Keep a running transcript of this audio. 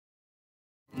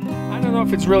know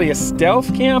if it's really a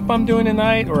stealth camp I'm doing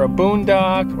tonight or a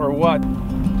boondock or what.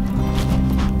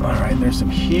 All right, there's some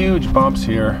huge bumps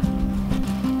here.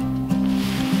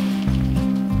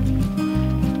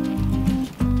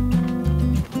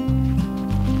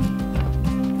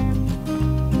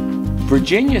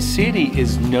 Virginia City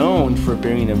is known for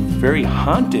being a very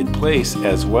haunted place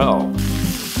as well.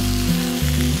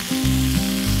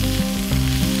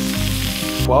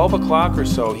 12 o'clock or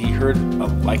so, he heard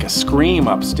like a scream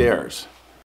upstairs.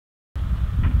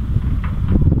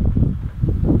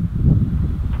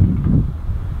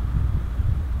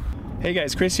 Hey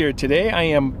guys, Chris here. Today I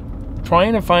am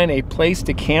trying to find a place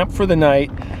to camp for the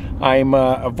night. I'm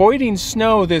avoiding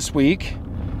snow this week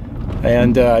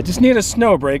and I just need a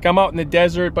snow break. I'm out in the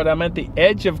desert, but I'm at the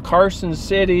edge of Carson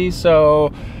City,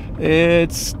 so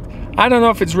I don't know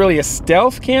if it's really a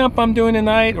stealth camp I'm doing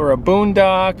tonight or a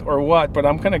boondock or what, but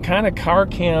I'm gonna kind of car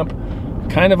camp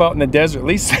kind of out in the desert. At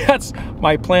least that's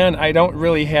my plan. I don't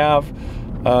really have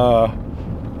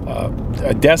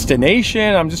a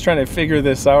destination. I'm just trying to figure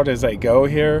this out as I go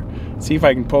here, see if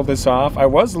I can pull this off. I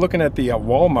was looking at the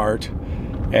Walmart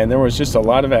and there was just a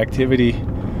lot of activity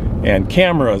and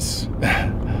cameras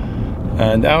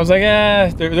and I was like,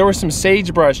 there was some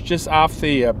sagebrush just off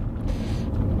the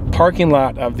parking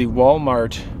lot of the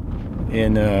Walmart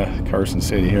in Carson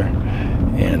City here,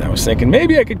 and I was thinking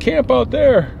maybe I could camp out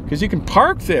there because you can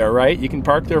park there, right? You can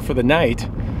park there for the night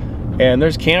and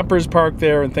there's campers parked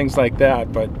there and things like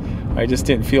that, but I just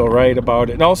didn't feel right about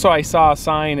it. And also I saw a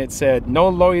sign that said no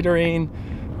loitering,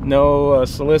 no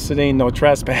soliciting, no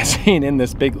trespassing in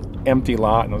this big empty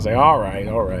lot, and I was like, all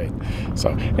right. So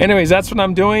anyways, that's what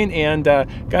I'm doing, and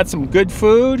got some good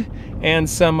food and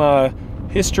some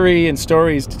history and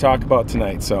stories to talk about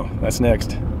tonight, so that's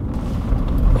next.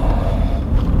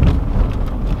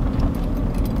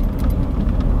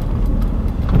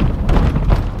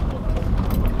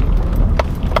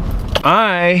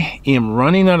 I am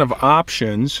running out of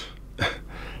options.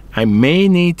 I may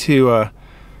need to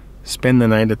spend the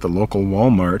night at the local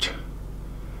Walmart.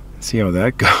 See how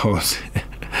that goes.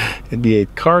 It'd be a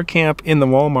car camp in the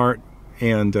Walmart,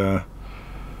 and so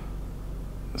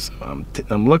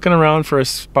I'm looking around for a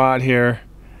spot here,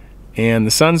 and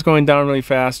the sun's going down really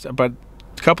fast, but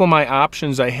a couple of my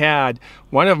options I had,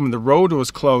 one of them, the road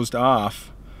was closed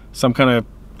off, some kind of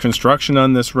construction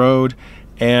on this road,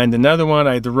 and another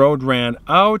one, the road ran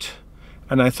out,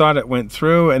 and I thought it went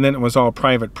through, and then it was all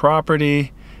private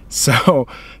property. So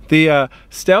the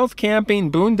stealth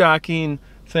camping, boondocking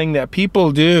thing that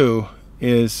people do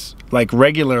is like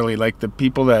regularly, like the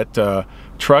people that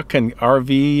truck and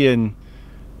RV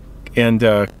and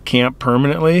camp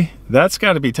permanently. That's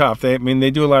got to be tough. I mean, they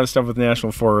do a lot of stuff with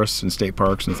national forests and state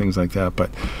parks and things like that,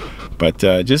 but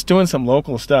just doing some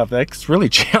local stuff, that's really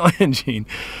challenging.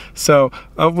 So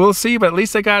we'll see, but at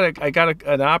least I got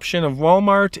an option of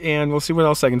Walmart, and we'll see what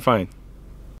else I can find.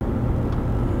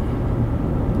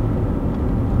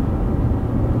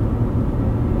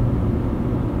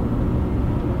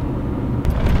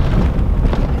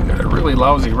 Really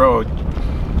lousy road,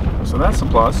 so that's a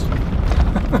plus.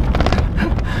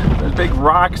 There's big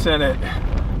rocks in it.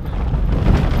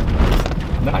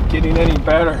 Not getting any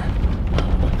better.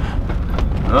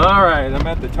 All right, I'm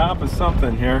at the top of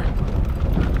something here.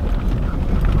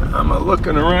 I'm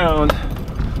looking around.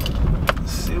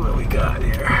 Let's see what we got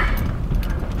here.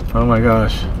 Oh my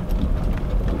gosh.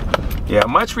 Yeah,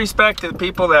 much respect to the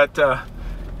people that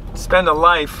spend a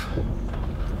life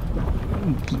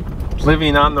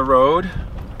living on the road,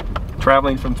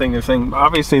 traveling from thing to thing.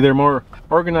 Obviously they're more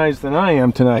organized than I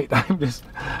am tonight. I'm just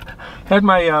had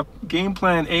my game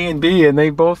plan A and B, and they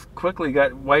both quickly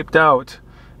got wiped out,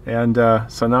 and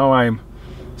so now I'm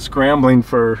scrambling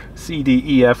for C, D,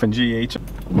 E, F, and G, H.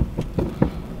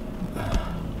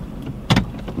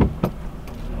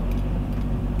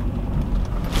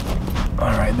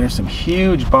 All right, there's some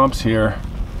huge bumps here,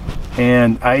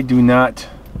 and I do not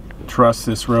trust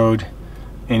this road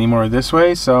anymore this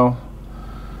way, so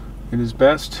it is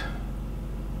best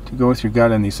to go with your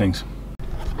gut on these things.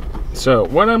 So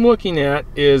what I'm looking at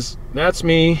is, that's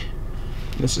me.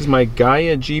 This is my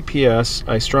Gaia GPS.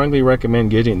 I strongly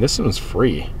recommend getting this. One's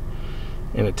free,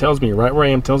 and it tells me right where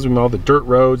I am, tells me all the dirt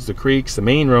roads, the creeks, the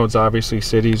main roads, obviously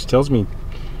cities, tells me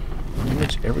pretty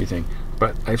much everything.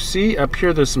 But I see up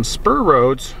here there's some spur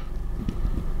roads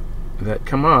that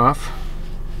come off,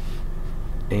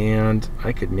 and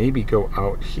I could maybe go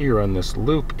out here on this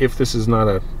loop if this is not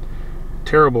a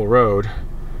terrible road,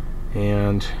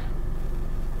 and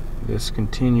this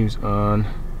continues on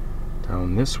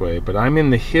down this way. But I'm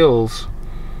in the hills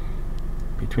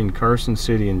between Carson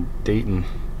City and Dayton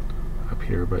up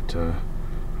here, but I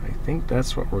think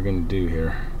that's what we're gonna do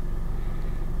here.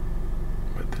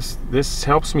 But this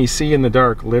helps me see in the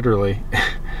dark, literally,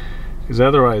 because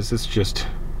otherwise it's just,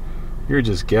 you're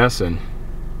just guessing.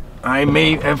 I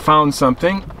may have found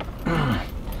something.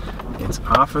 It's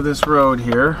off of this road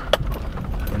here.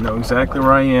 I know exactly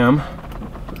where I am,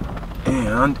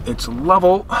 and it's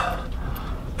level,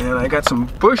 and I got some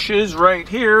bushes right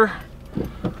here.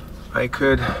 I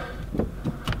could,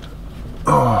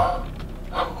 oh,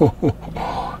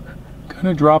 kind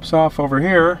of drops off over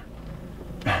here.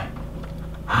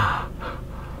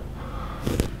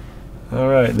 All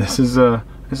right, this is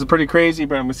pretty crazy,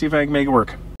 but I'm gonna see if I can make it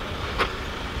work.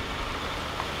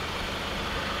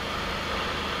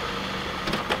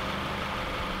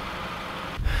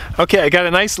 Okay, I got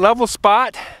a nice level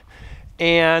spot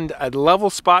and a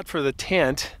level spot for the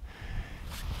tent,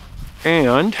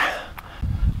 and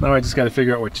now I just got to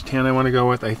figure out which tent I want to go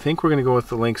with. I think we're going to go with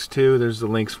the Lynx 2. There's the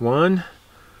Lynx 1,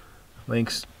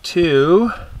 Lynx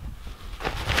 2,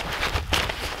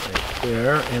 right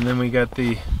there, and then we got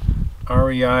the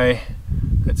REI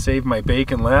that saved my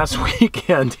bacon last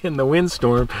weekend in the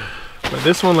windstorm. But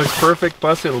this one looks perfect,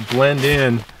 plus it'll blend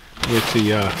in with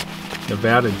the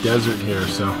Nevada desert here,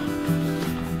 so.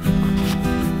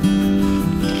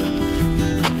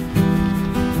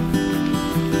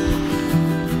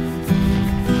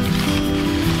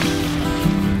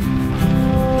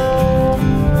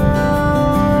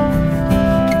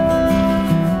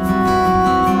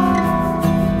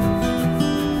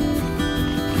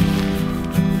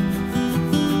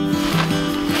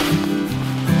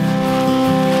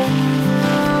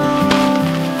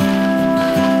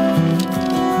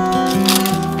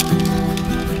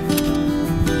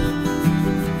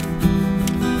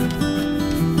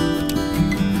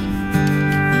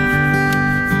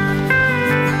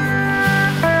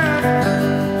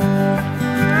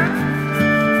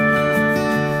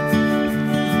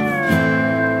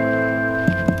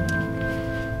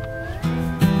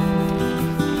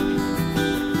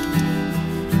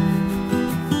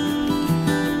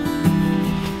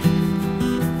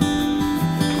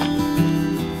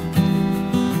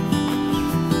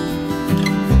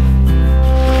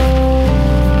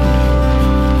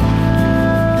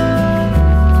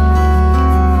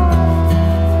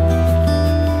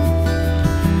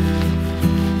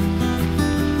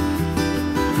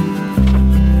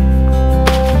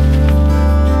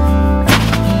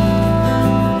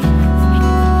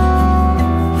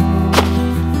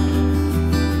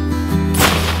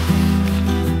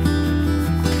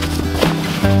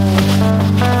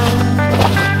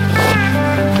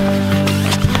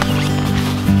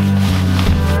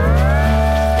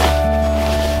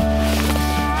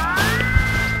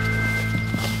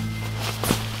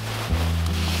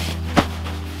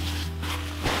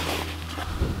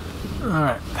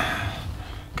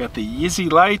 Got the Easy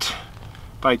Light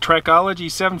by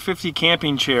Trekology 750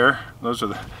 camping chair. Those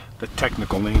are the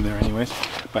technical name there anyways.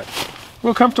 But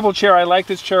real comfortable chair. I like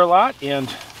this chair a lot,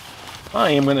 and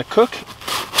I am going to cook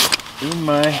in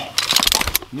my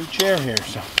new chair here.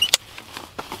 So.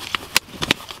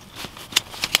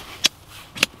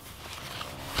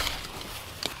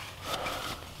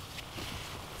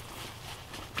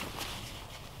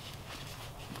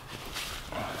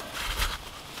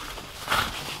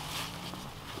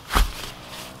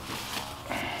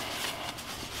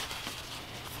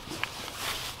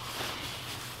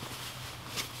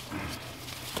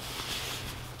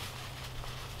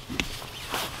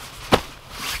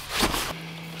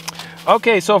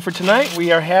 Okay, so for tonight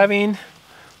we are having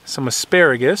some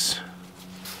asparagus,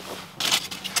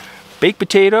 baked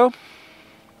potato,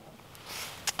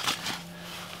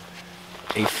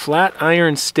 a flat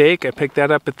iron steak. I picked that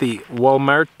up at the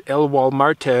Walmart, El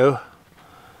Walmarto,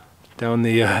 down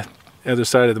the other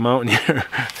side of the mountain here.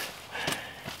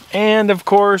 And of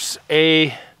course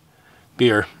a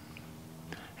beer.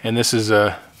 And this is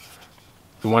the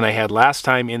one I had last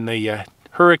time in the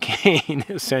hurricane,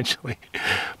 essentially.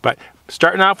 But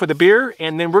starting off with a beer,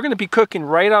 and then we're going to be cooking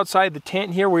right outside the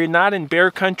tent here. We're not in bear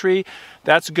country.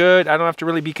 That's good. I don't have to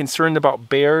really be concerned about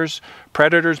bears,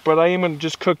 predators, but I am going to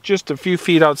just cook just a few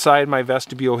feet outside my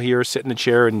vestibule here, sit in the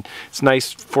chair, and it's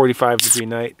nice 45-degree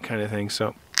night kind of thing.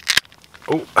 So,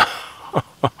 oh,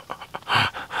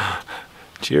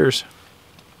 cheers.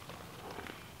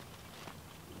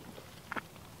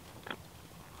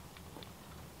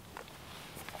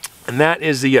 And that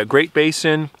is the Great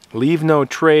Basin Leave No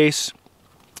Trace,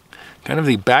 kind of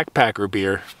the backpacker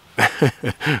beer.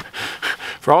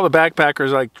 For all the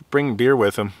backpackers, like bring beer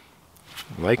with them,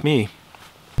 like me.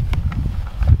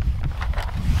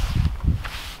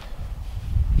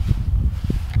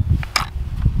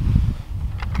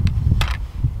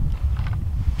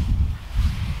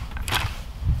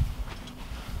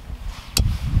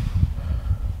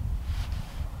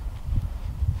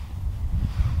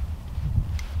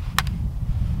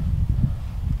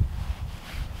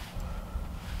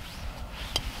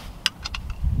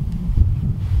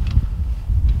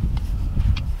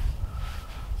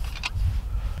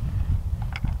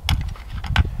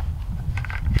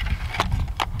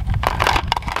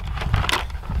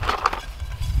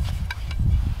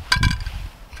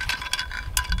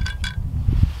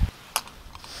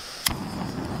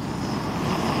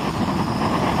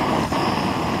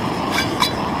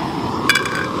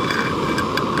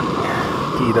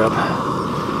 heat up.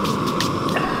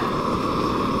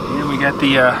 And we got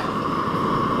the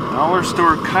dollar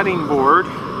store cutting board.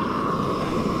 You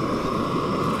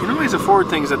can always afford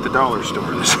things at the dollar store.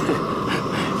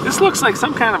 This looks like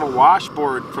some kind of a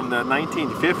washboard from the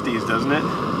 1950s, doesn't it?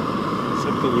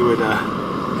 Something you would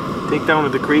take down to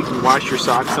the creek and wash your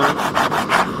socks on.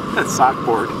 That's sock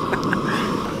board.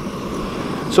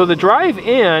 So the drive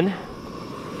in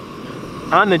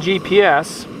on the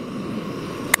GPS,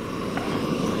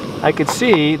 I could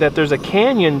see that there's a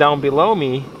canyon down below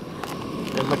me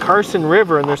and the Carson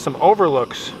River, and there's some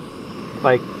overlooks,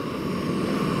 like,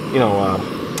 you know,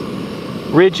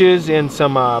 ridges and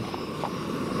some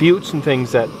buttes and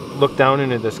things that look down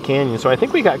into this canyon. So I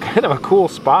think we got kind of a cool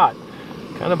spot,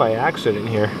 kind of by accident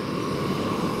here,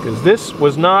 because this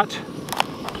was not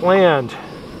planned.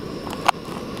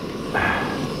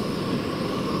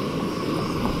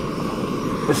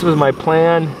 This was my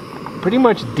plan, pretty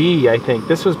much D, I think.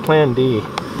 This was plan D,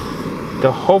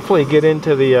 to hopefully get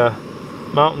into the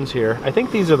mountains here. I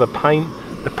think these are the pine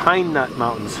nut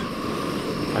mountains,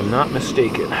 if I'm not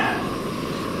mistaken.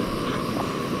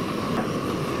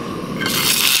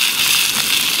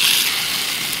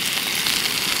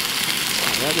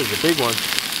 That is a big one.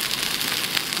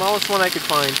 Smallest one I could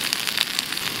find.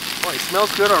 Boy, it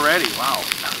smells good already. Wow.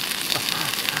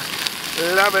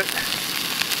 Love it.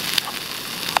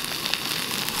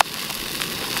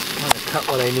 I'm gonna cut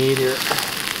what I need here.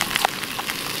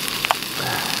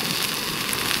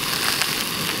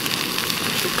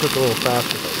 Should cook a little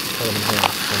faster if I cut them in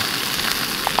half. So.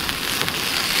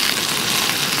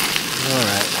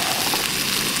 Alright.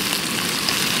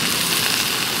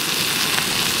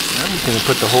 I'm just going to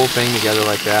put the whole thing together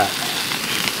like that.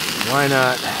 Why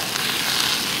not?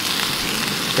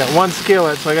 Got one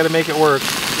skillet, so I got to make it work.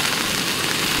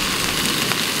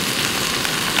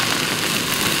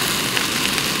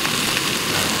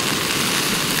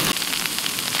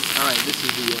 Alright, this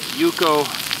is the Yuko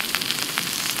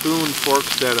spoon fork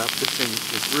setup. This thing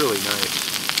is really nice.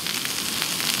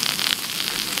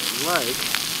 What I like, it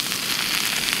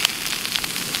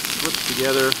slips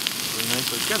together really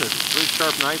nicely. It's got a really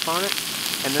sharp knife on it,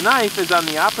 and the knife is on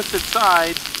the opposite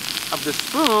side of the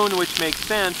spoon, which makes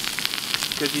sense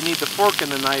because you need the fork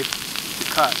and the knife to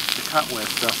cut with.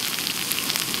 So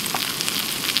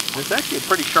it's actually a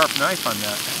pretty sharp knife on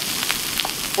that.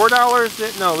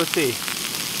 $4? No, let's see,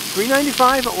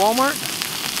 $3.95 at Walmart.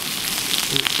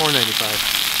 $4.95.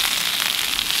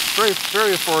 Very,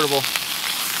 very affordable.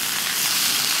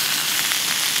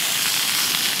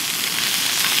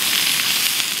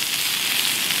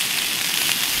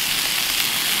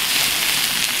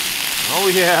 Oh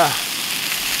yeah,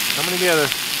 coming together,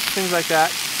 things like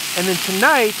that. And then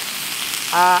tonight,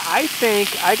 I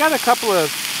think I got a couple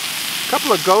of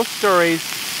ghost stories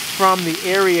from the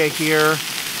area here,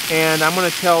 and I'm going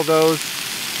to tell those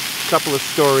couple of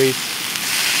stories.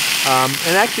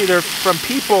 And actually, they're from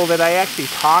people that I actually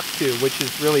talked to, which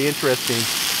is really interesting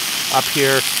up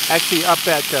here. Actually, up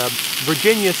at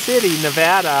Virginia City,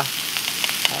 Nevada,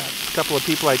 a couple of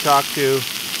people I talked to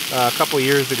a couple of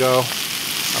years ago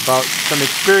about some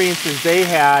experiences they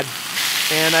had,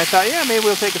 and I thought, yeah, maybe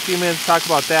we'll take a few minutes to talk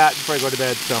about that before I go to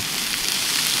bed. So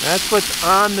that's what's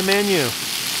on the menu.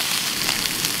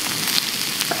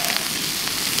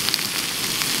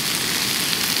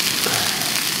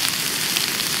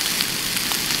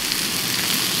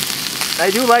 I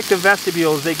do like the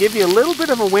vestibules. They give you a little bit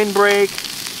of a windbreak,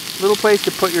 little place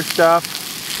to put your stuff.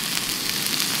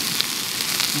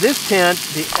 This tent,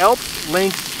 the Alps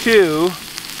Lynx 2,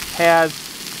 has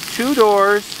 2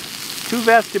 doors, 2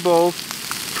 vestibules,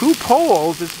 2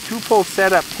 poles. It's a 2-pole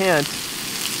setup tent,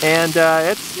 and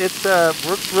it's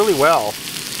works really well.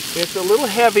 It's a little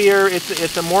heavier.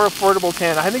 It's a more affordable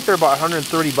tent. I think they're about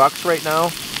 $130 right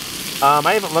now.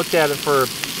 I haven't looked at it for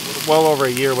well over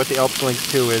a year what the Alps Lynx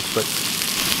 2 is, but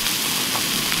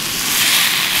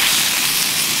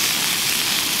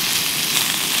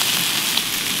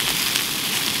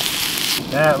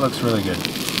that looks really good.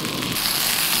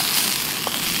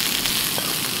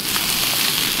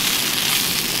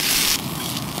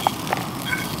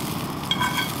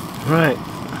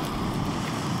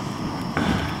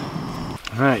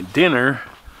 All right, dinner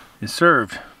is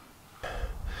served.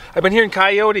 I've been hearing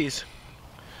coyotes.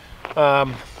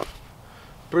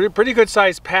 Pretty good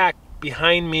sized pack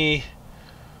behind me,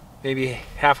 maybe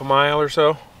half a mile or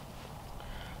so.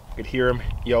 I could hear them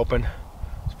yelping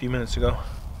a few minutes ago.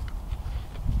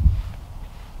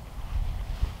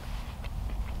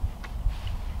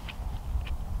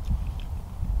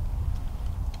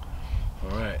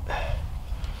 All right,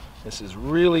 this is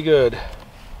really good.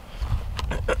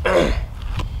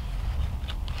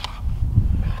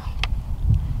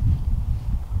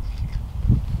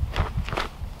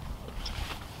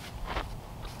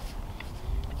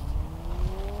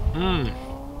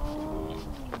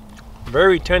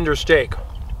 Very tender steak.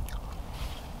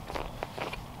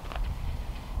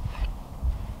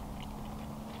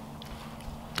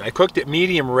 I cooked it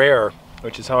medium rare,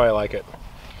 which is how I like it.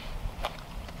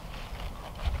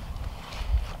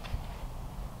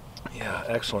 Yeah,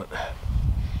 excellent.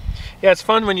 Yeah, it's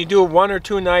fun when you do 1 or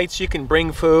 2 nights, you can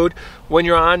bring food. When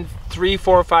you're on 3,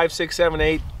 4, 5, 6, 7,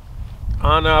 8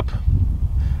 on up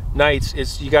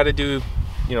nights, you got to do,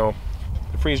 you know,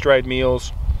 freeze-dried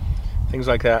meals, things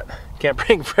like that. Can't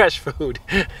bring fresh food.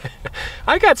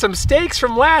 I got some steaks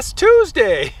from last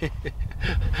Tuesday.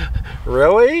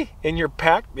 Really? In your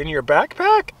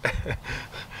backpack?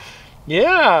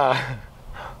 Yeah.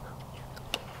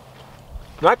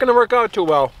 Not gonna work out too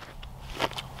well.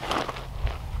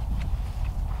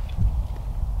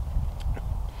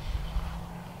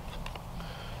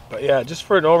 But yeah, just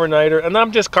for an overnighter, and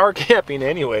I'm just car camping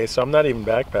anyway, so I'm not even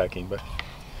backpacking, but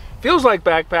feels like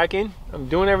backpacking. I'm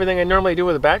doing everything I normally do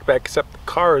with a backpack, except the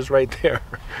car is right there.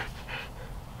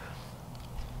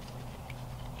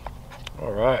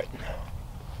 All right.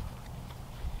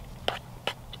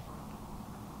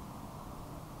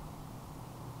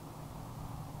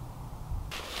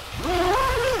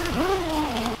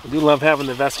 I do love having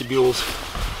the vestibules.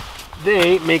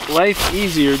 They make life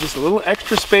easier. Just a little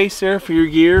extra space there for your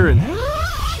gear and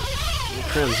the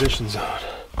transition zone.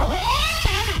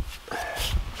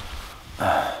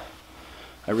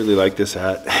 I really like this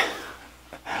hat.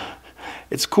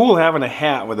 It's cool having a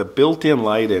hat with a built-in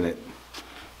light in it.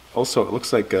 Also, it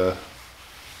looks like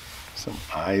some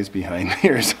eyes behind me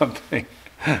or something.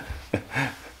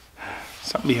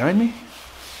 Something behind me?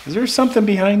 Is there something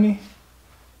behind me?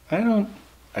 I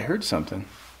heard something.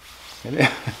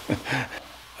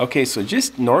 Okay, so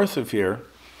just north of here,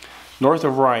 north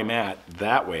of where I'm at,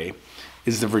 that way,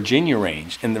 is the Virginia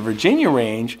Range. And the Virginia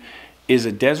Range is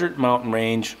a desert mountain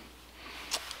range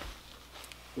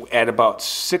at about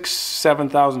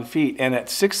 7,000 feet. And at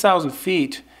 6,000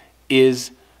 feet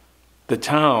is the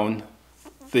town,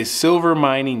 the silver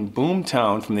mining boom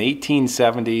town from the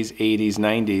 1870s, 80s,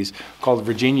 90s, called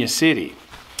Virginia City.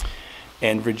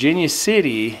 And Virginia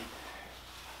City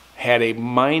had a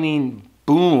mining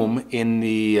boom in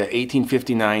the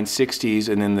 1859, 60s,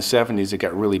 and in the 70s it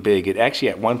got really big. It actually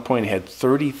at one point had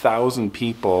 30,000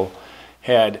 people,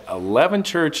 had 11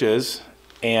 churches,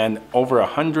 and over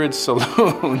 100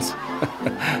 saloons.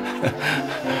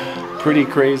 Pretty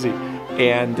crazy.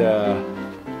 And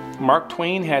Mark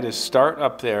Twain had his start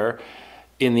up there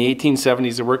in the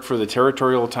 1870s. He worked for the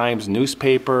Territorial Times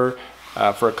newspaper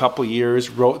for a couple years,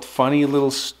 wrote funny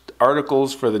little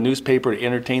articles for the newspaper to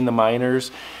entertain the miners.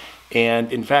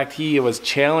 And in fact, he was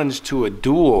challenged to a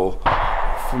duel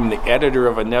from the editor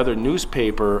of another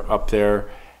newspaper up there,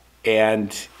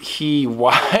 and he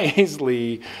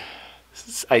wisely,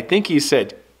 I think he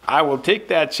said, "I will take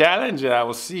that challenge and I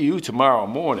will see you tomorrow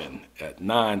morning at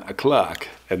 9 o'clock.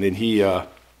 And then he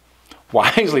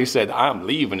wisely said, "I'm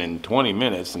leaving in 20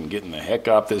 minutes and getting the heck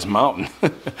off this mountain."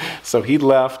 So he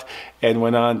left and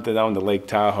went on down to Lake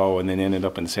Tahoe and then ended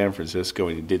up in San Francisco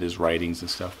and he did his writings and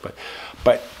stuff.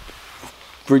 But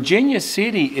Virginia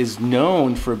City is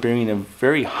known for being a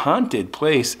very haunted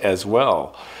place as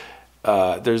well.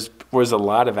 There was a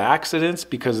lot of accidents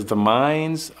because of the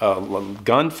mines,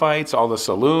 gunfights, all the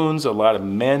saloons, a lot of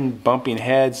men bumping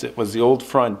heads. It was the old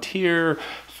frontier,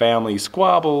 family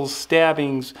squabbles,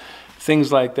 stabbings,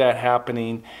 things like that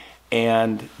happening.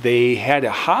 And they had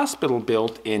a hospital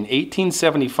built in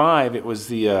 1875. It was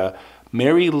the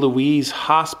Mary Louise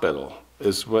Hospital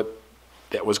is what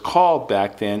that was called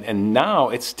back then. And now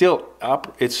it's still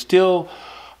up. It's still,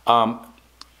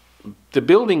 the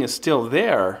building is still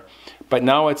there, but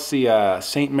now it's the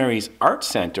St. Mary's Art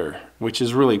Center, which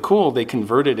is really cool. They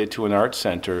converted it to an art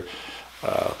center,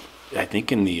 I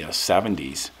think in the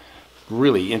 70s.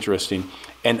 Really interesting.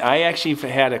 And I actually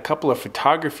had a couple of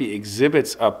photography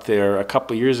exhibits up there. A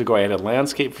couple of years ago, I had a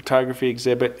landscape photography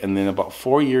exhibit, and then about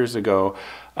 4 years ago,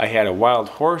 I had a wild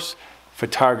horse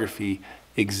photography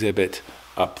exhibit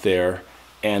up there,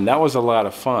 and that was a lot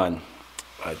of fun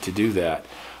to do that.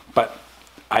 But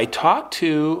I talked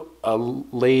to a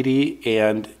lady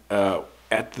and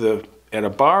at a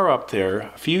bar up there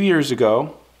a few years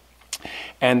ago,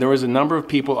 and there was a number of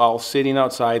people all sitting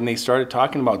outside, and they started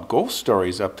talking about ghost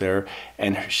stories up there.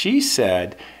 And she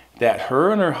said that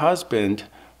her and her husband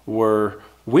were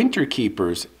winter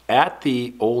keepers at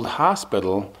the old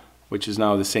hospital, which is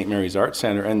now the St. Mary's Art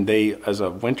Center. And they, as a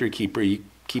winter keeper, you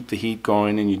keep the heat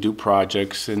going and you do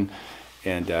projects and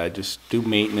just do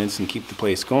maintenance and keep the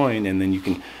place going. And then you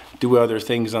can do other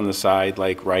things on the side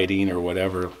like writing or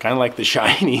whatever, kind of like The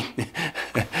Shining.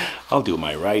 I'll do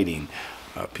my writing.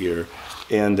 up here.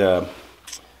 And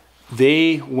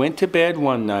they went to bed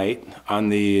one night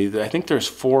on I think there's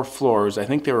 4 floors. I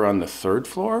think they were on the 3rd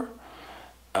floor,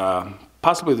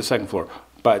 possibly the 2nd floor.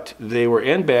 But they were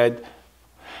in bed.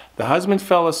 The husband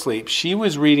fell asleep. She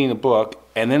was reading a book,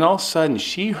 and then all of a sudden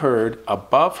she heard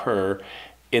above her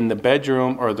in the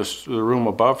bedroom or the room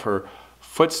above her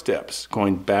footsteps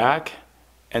going back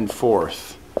and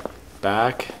forth,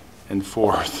 back and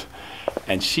forth.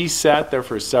 And she sat there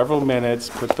for several minutes,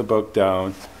 put the book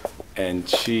down, and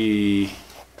she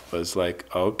was like,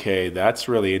 okay, that's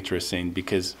really interesting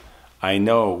because I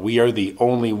know we are the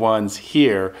only ones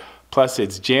here, plus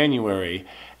it's January,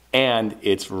 and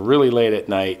it's really late at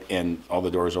night, and all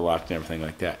the doors are locked and everything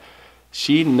like that.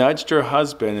 She nudged her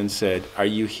husband and said, are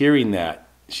you hearing that?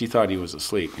 She thought he was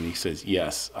asleep, and he says,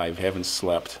 yes, I haven't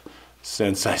slept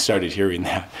since I started hearing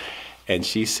that. And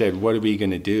she said, what are we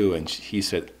going to do? And he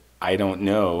said, I don't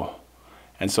know.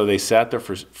 And so they sat there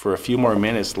for a few more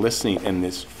minutes listening, and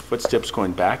this footsteps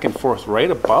going back and forth right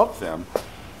above them.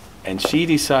 And she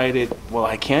decided, well,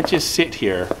 I can't just sit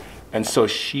here. And so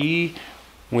she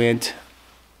went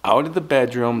out of the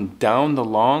bedroom, down the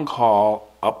long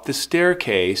hall, up the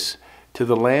staircase to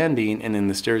the landing, and then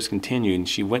the stairs continued. And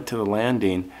she went to the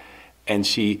landing, and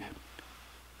she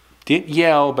didn't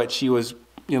yell, but she was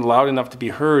loud enough to be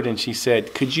heard, and she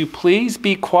said, could you please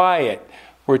be quiet?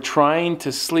 We're trying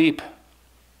to sleep.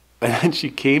 And then she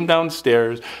came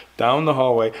downstairs, down the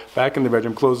hallway, back in the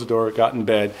bedroom, closed the door, got in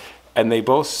bed, and they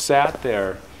both sat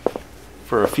there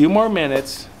for a few more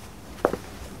minutes,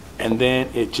 and then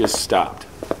it just stopped.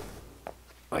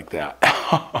 Like that.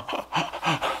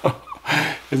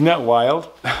 Isn't that wild?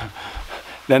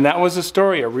 Then that was a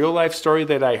story, a real life story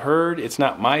that I heard. It's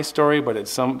not my story, but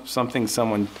it's something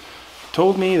someone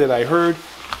told me that I heard.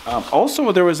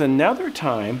 Also, there was another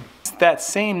time, that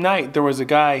same night, there was a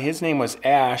guy, his name was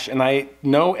Ash, and I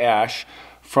know Ash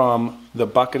from the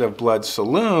Bucket of Blood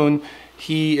Saloon.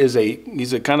 He's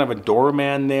a kind of a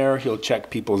doorman there. He'll check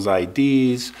people's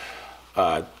IDs,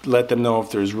 let them know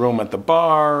if there's room at the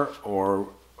bar, or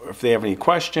if they have any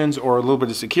questions, or a little bit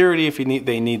of security if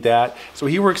they need that. So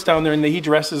he works down there, and he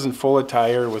dresses in full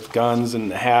attire with guns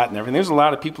and a hat and everything. There's a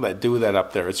lot of people that do that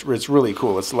up there. It's really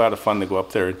cool. It's a lot of fun to go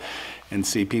up there and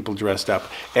see people dressed up.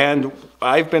 And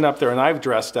I've been up there, and I've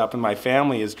dressed up, and my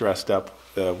family is dressed up.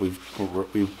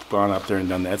 We've gone up there and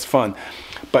done that. It's fun.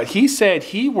 But he said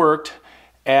he worked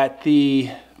at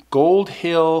the Gold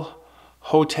Hill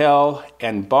Hotel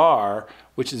and Bar,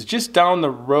 which is just down the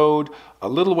road a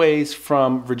little ways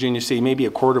from Virginia City, maybe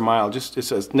a quarter mile.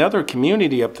 It's another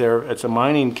community up there. It's a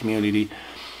mining community.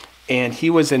 And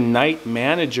he was a night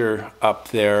manager up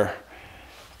there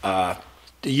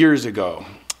years ago.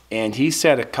 And he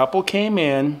said a couple came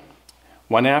in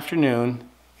one afternoon,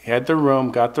 had their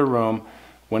room, got their room,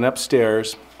 went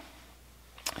upstairs.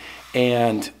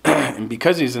 And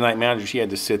because he's a night manager, he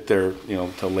had to sit there,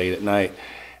 till late at night.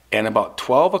 And about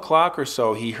 12 o'clock or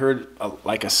so, he heard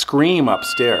like a scream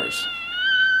upstairs.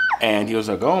 And he was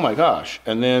like, oh my gosh.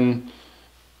 And then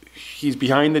he's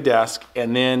behind the desk.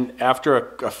 And then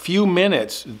after a few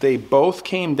minutes, they both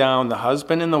came down. The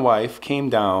husband and the wife came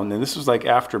down. And this was like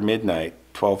after midnight,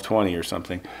 12:20 or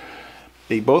something.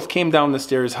 They both came down the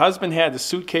stairs. Husband had the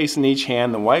suitcase in each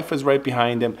hand. The wife was right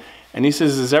behind him. And he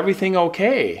says, is everything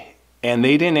okay? And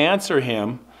they didn't answer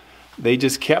him. They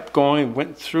just kept going,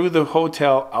 went through the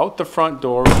hotel, out the front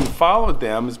door. He followed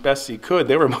them as best he could.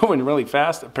 They were moving really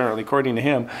fast, apparently, according to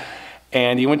him.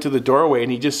 And he went to the doorway,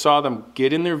 and he just saw them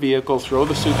get in their vehicle, throw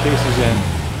the suitcases in,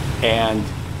 and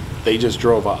they just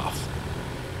drove off.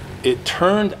 It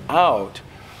turned out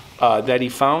that he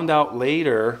found out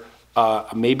later,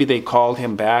 maybe they called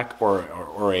him back,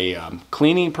 or a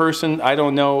cleaning person. I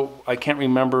don't know. I can't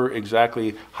remember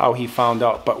exactly how he found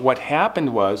out. But what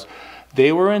happened was,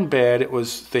 they were in bed.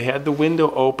 They had the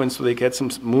window open so they get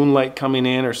some moonlight coming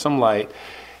in or some light,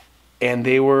 and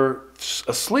they were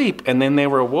asleep. And then they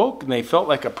were awoke, and they felt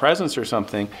like a presence or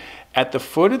something. At the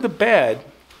foot of the bed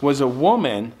was a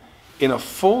woman in a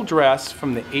full dress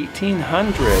from the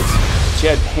 1800s. She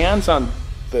had hands on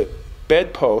the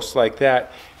bedpost like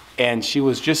that, and she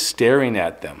was just staring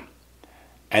at them.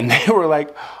 And they were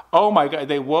like, oh my God.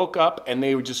 They woke up, and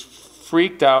they were just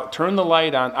freaked out, turned the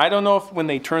light on. I don't know if when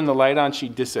they turned the light on she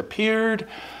disappeared,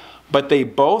 but they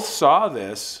both saw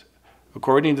this,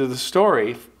 according to the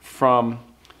story from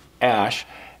Ash,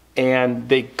 and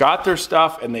they got their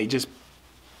stuff and they just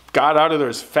got out of there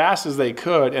as fast as they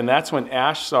could. And that's when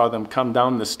Ash saw them come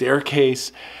down the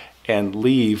staircase and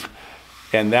leave.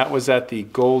 And that was at the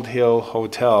Gold Hill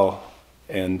Hotel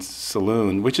and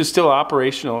Saloon, which is still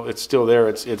operational. It's still there.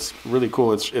 It's really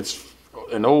cool. It's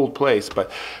an old place,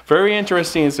 but very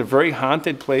interesting. It's a very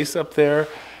haunted place up there.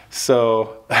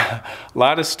 So a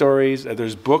lot of stories.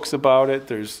 There's books about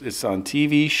it. It's on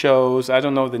TV shows. I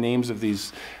don't know the names of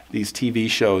these TV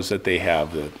shows that they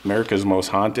have. The America's Most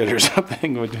Haunted or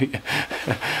something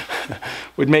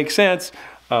would make sense.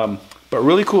 But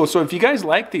really cool. So if you guys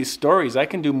like these stories, I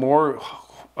can do more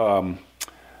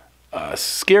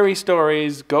scary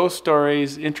stories, ghost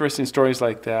stories, interesting stories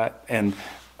like that. And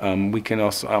we can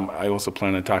also, I also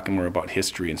plan on talking more about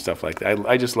history and stuff like that.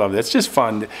 I just love it. It's just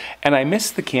fun. And I miss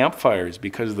the campfires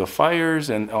because of the fires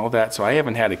and all that. So I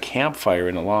haven't had a campfire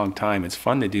in a long time. It's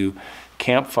fun to do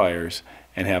campfires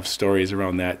and have stories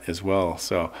around that as well.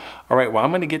 So, all right, well, I'm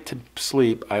going to get to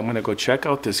sleep. I'm going to go check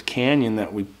out this canyon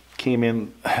that we came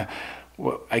in.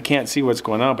 Well, I can't see what's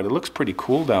going on, but it looks pretty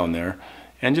cool down there.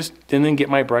 And then get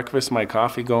my breakfast, my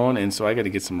coffee going. And so I got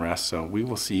to get some rest. So we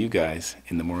will see you guys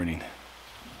in the morning.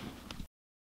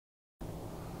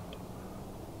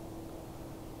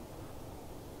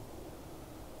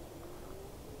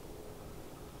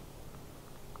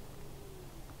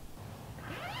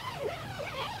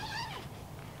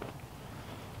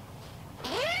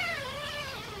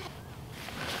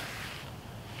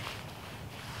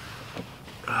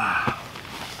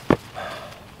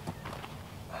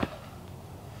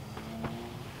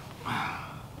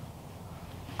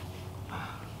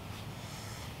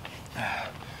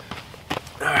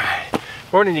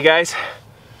 Morning, you guys.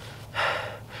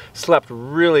 Slept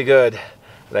really good,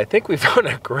 and I think we found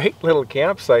a great little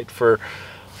campsite for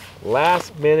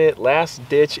last minute, last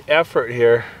ditch effort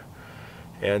here.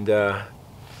 And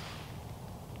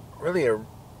really a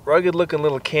rugged looking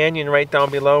little canyon right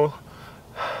down below.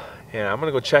 And I'm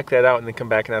gonna go check that out and then come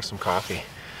back and have some coffee.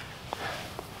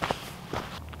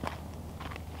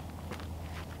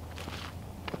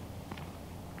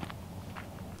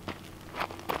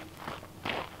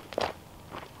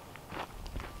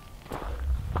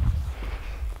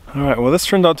 All right, well, this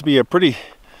turned out to be a pretty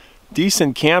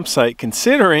decent campsite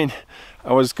considering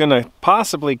I was gonna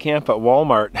possibly camp at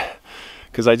Walmart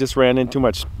because I just ran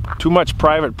into too much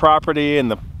private property, and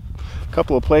the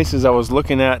couple of places I was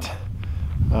looking at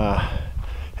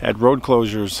had road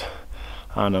closures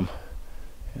on them,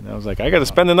 and I was like, I gotta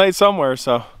spend the night somewhere.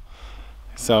 So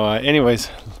anyways,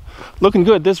 looking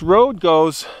good. This road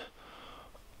goes,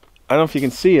 I don't know if you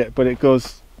can see it, but it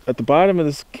goes at the bottom of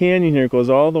this canyon here. It goes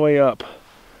all the way up.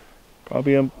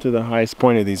 Probably up to the highest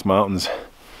point of these mountains.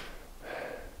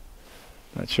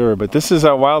 Not sure, but this is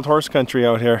a wild horse country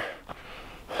out here.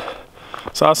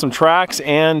 Saw some tracks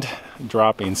and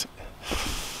droppings,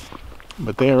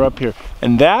 but they are up here.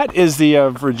 And that is the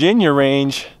Virginia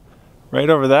range right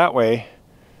over that way.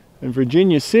 And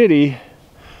Virginia City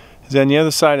is on the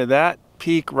other side of that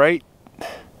peak right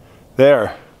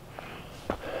there.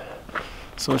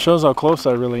 So it shows how close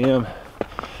I really am.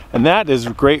 And that is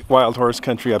great wild horse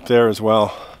country up there as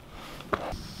well.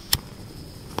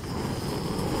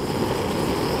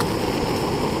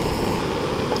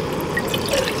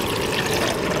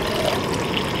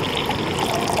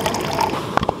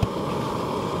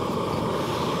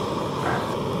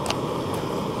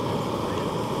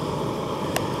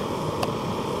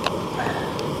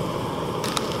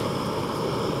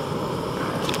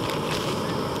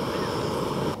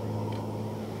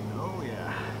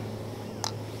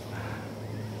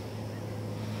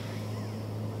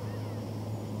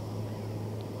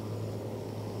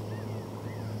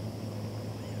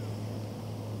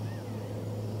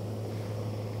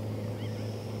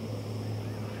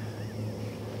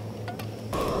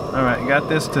 All right, got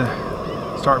this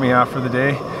to start me off for the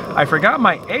day. I forgot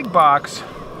my egg box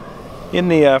in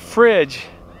the fridge.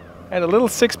 I had a little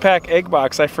 6-pack egg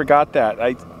box. I forgot that.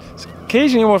 I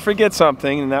occasionally will forget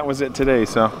something, and that was it today.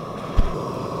 So.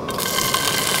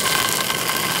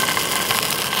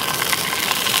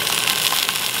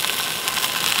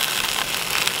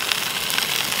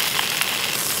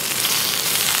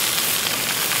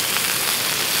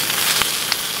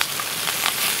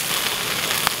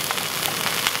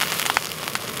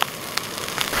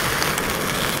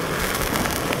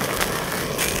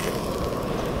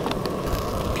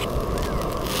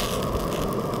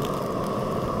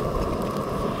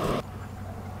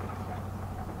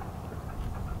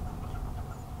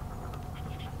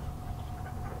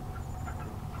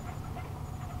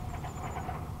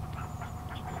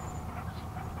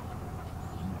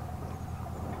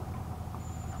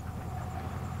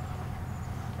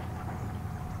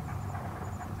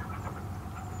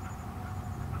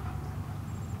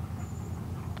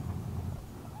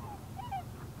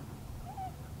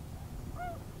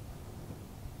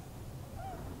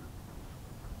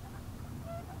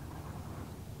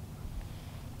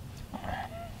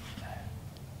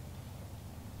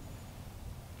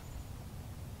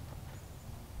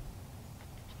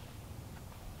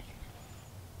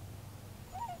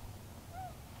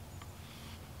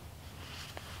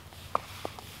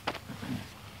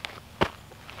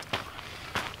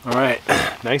 All right,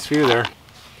 nice view there.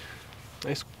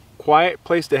 Nice quiet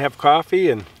place to have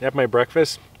coffee and have my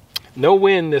breakfast. No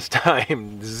wind this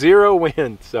time, 0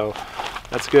 wind, so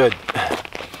that's good.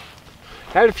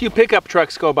 Had a few pickup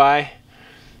trucks go by,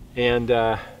 and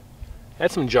had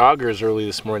some joggers early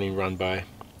this morning run by.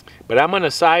 But I'm on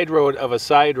a side road of a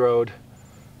side road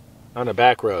on a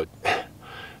back road.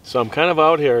 So I'm kind of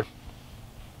out here,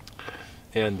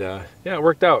 and yeah, it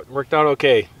worked out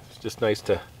okay. It's just nice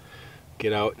to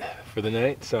get out for the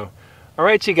night. So all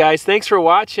right, you guys, thanks for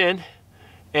watching,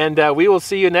 and we will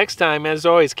see you next time. As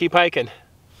always, keep hiking.